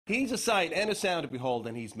He's a sight and a sound to behold,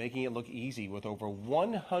 and he's making it look easy with over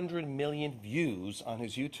 100 million views on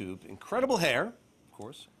his YouTube. Incredible hair, of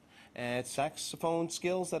course, and saxophone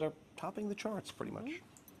skills that are topping the charts pretty much.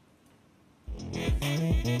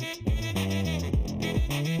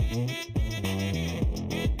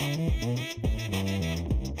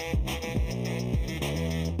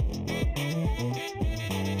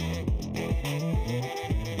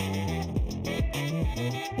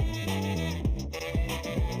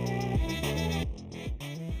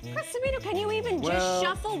 Can you even just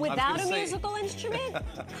shuffle without a musical instrument?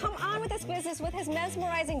 Come on with this business with his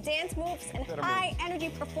mesmerizing dance moves and high-energy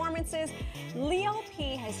performances. Leo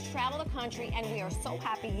P has traveled the country, and we are so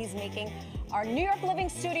happy he's making our New York Living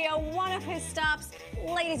Studio one of his stops.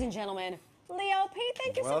 Ladies and gentlemen, Leo P,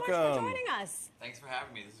 thank you so much for joining us. Thanks for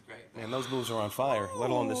having me. This is great. Man, those moves are on fire, let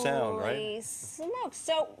alone the sound, right? Holy smokes.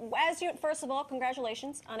 So, first of all,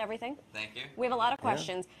 congratulations on everything. Thank you. We have a lot of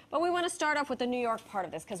questions, but we want to start off with the New York part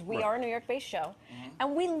of this because we are a New York-based show,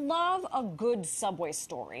 and we love a good subway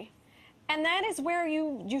story. And that is where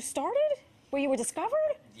you started? Where you were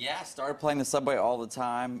discovered? Yeah, I started playing the subway all the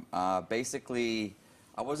time. Basically,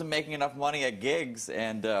 I wasn't making enough money at gigs,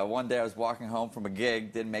 and one day I was walking home from a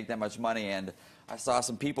gig, didn't make that much money, and I saw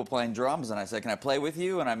some people playing drums, and I said, can I play with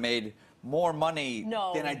you? And I made more money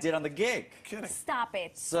than I did on the gig. Stop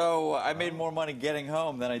it. So I made more money getting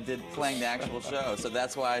home than I did playing the actual show. So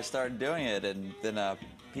that's why I started doing it, and then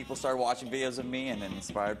people started watching videos of me, and it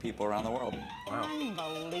inspired people around the world. Wow.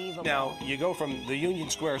 Unbelievable. Now, you go from the Union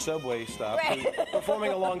Square subway stop to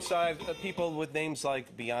performing alongside people with names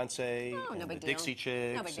like Beyonce, and the Dixie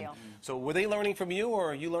Chicks. No big deal. So were they learning from you,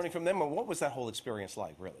 or are you learning from them, or what was that whole experience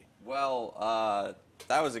like, really? Well,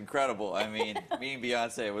 that was incredible. I mean, meeting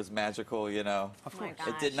Beyonce was magical, you know. Of course.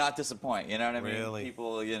 It did not disappoint, you know what I mean? Really?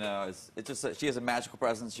 People, you know, it's just, she has a magical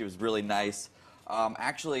presence. She was really nice.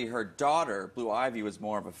 Actually, her daughter, Blue Ivy, was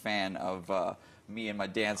more of a fan of me and my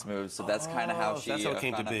dance moves, so that's kind of how she that's how it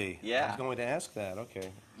came to be. Yeah. I was going to ask that,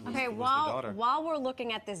 okay. Okay, while we're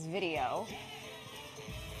looking at this video,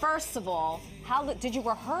 first of all, did you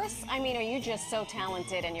rehearse? I mean, are you just so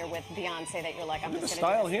talented and you're with Beyonce that you're like, I'm just going to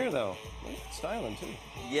style here, though. Styling, too.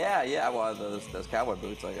 Yeah, well, those cowboy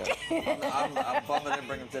boots, I guess. I'm bummed I didn't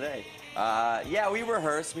bring them today. Yeah, we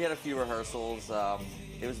rehearsed. We had a few rehearsals.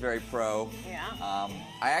 It was very pro. Yeah.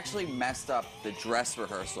 I actually messed up the dress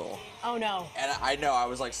rehearsal. Oh, no. And I know, I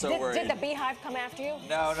was like so worried. Did the Beehive come after you?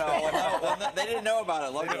 No. Well, they didn't know about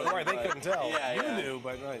it. Luckily, right, they couldn't tell. Yeah, you knew,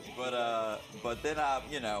 but right. But then,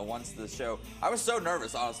 you know, once the show, I was so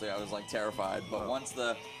nervous, honestly. I was like terrified. But once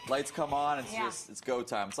the lights come on, it's go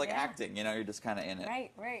time. It's like acting, you know, you're just kind of in it.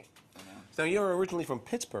 Right. You know? So you're originally from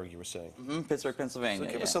Pittsburgh, you were saying? Pittsburgh, Pennsylvania.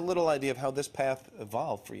 So give us a little idea of how this path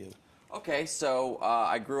evolved for you. Okay, so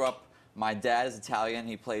I grew up, my dad is Italian,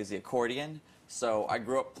 he plays the accordion, so I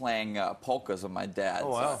grew up playing polkas with my dad. Oh,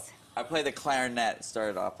 wow. So I played the clarinet,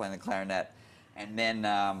 started off playing the clarinet, and then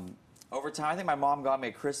over time, I think my mom got me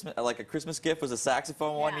a Christmas gift was a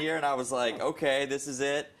saxophone one year, and I was like, okay, this is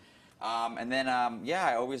it. And then,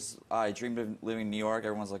 I dreamed of living in New York.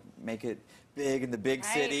 Everyone's like, make it big in the big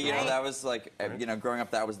city. You know, that was like, you know, growing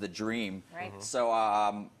up, that was the dream. Right. So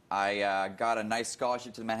I got a nice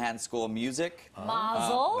scholarship to the Manhattan School of Music.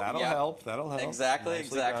 Mazel. That'll help.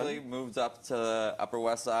 Exactly. Moved up to the Upper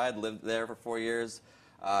West Side, lived there for 4 years.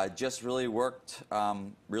 Just really worked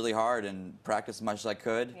really hard and practiced as much as I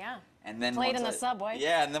could. Yeah. And then played in the subway.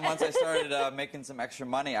 Yeah, and then once I started making some extra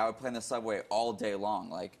money, I would play in the subway all day long,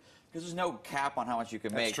 like, because there's no cap on how much you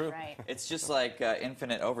can make. That's true. Right. It's just like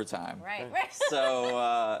infinite overtime. Right. So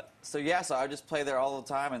I just play there all the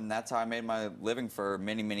time, and that's how I made my living for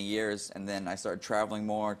many, many years. And then I started traveling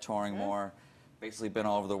more, touring more. Basically been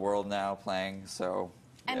all over the world now playing. So.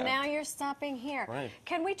 And now you're stopping here. Right.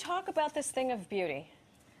 Can we talk about this thing of beauty?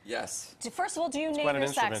 Yes. First of all, do you name your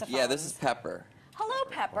saxophone? Yeah, this is Pepper. Hello,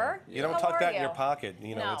 Pepper. You don't tuck that in your pocket.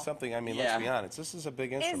 You know, it's something, I mean, let's be Yeah. honest. This is a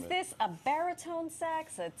big instrument. Is this a baritone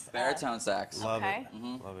sax? It's Baritone sax. Love okay.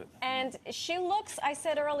 it. Love it. And she looks, I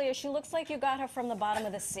said earlier, she looks like you got her from the bottom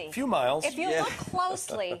of the sea. A few miles. If you look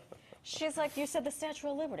closely, she's like, you said the Statue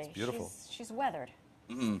of Liberty. It's beautiful. She's weathered.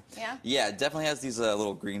 Yeah? Yeah, it definitely has these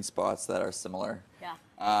little green spots that are similar.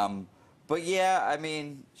 Yeah. But yeah, I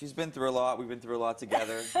mean, she's been through a lot. We've been through a lot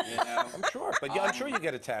together, you know? I'm sure. But yeah, I'm sure you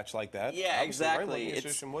get attached like that. Yeah, Obviously, exactly. Right?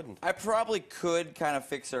 Musician wouldn't. I probably could kind of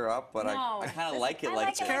fix her up, but I kind of like it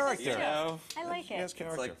like this. Character. You know? I like it. Yes,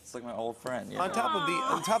 character. It's like my old friend. You On know?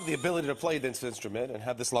 top of the ability to play this instrument and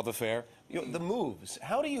have this love affair, the moves.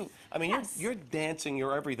 How do you? I mean, you're dancing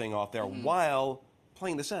your everything off there while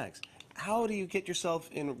playing the sax. how do you get yourself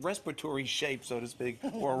in respiratory shape, so to speak,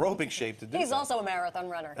 or aerobic shape to do He's that? also a marathon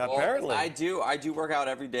runner. Apparently. Well, I do work out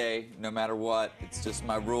every day, no matter what. It's just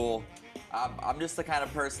my rule. I'm just the kind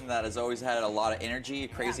of person that has always had a lot of energy,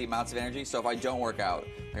 crazy amounts of energy. So if I don't work out,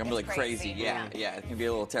 like I'm really crazy. Yeah, it can be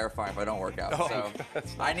a little terrifying if I don't work out. Oh,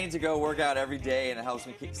 so I need to go work out every day, and it helps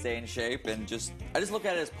me stay in shape. And I just look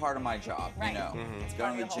at it as part of my job. Right. You know, it's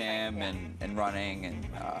Part going of to the your whole gym thing, and running and.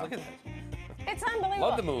 Look at that. It's unbelievable.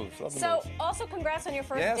 Love the moves. Love the so, moves. also congrats on your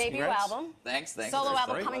first Yes, debut congrats. album. Thanks. Solo That's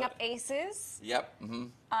album great. coming up, Aces. Yep.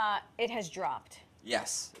 It has dropped.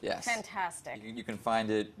 Yes. Fantastic. You can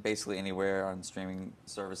find it basically anywhere on streaming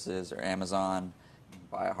services or Amazon. You can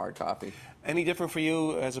buy a hard copy. Any different for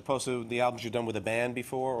you as opposed to the albums you've done with a band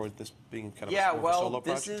before, or this being kind of a solo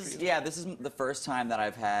project for you? This is the first time that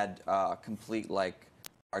I've had complete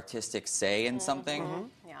artistic say in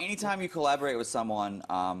something. Yeah. Anytime you collaborate with someone,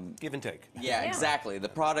 Give and take. yeah, exactly. The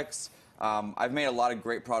products. I've made a lot of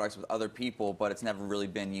great products with other people, but it's never really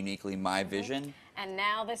been uniquely my vision. And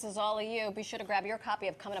now this is all of you. Be sure to grab your copy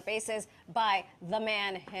of Coming Up Aces by the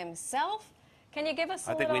man himself. Can you give us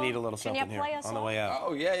a I little? think we need a little something Can you play here us on the one? way out.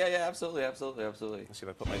 Oh yeah, absolutely. Let's see if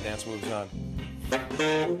I put my dance moves on.